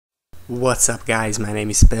What's up guys, my name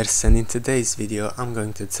is Pers, and in today's video I'm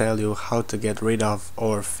going to tell you how to get rid of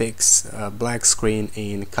or fix a black screen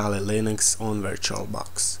in Kali Linux on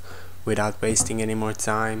Virtualbox. Without wasting any more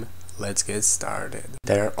time, let's get started.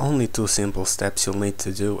 There are only two simple steps you'll need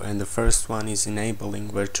to do, and the first one is enabling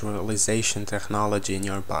virtualization technology in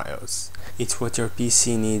your BIOS. It's what your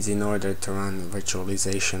PC needs in order to run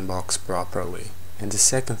Virtualbox properly. And the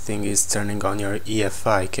second thing is turning on your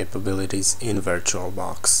EFI capabilities in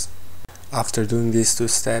Virtualbox. After doing these two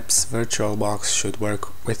steps, Virtualbox should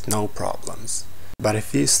work with no problems. But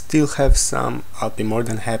if you still have some, I'll be more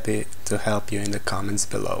than happy to help you in the comments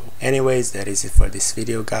below. Anyways, that is it for this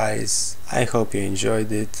video guys. I hope you enjoyed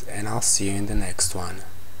it, and I'll see you in the next one.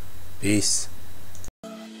 Peace.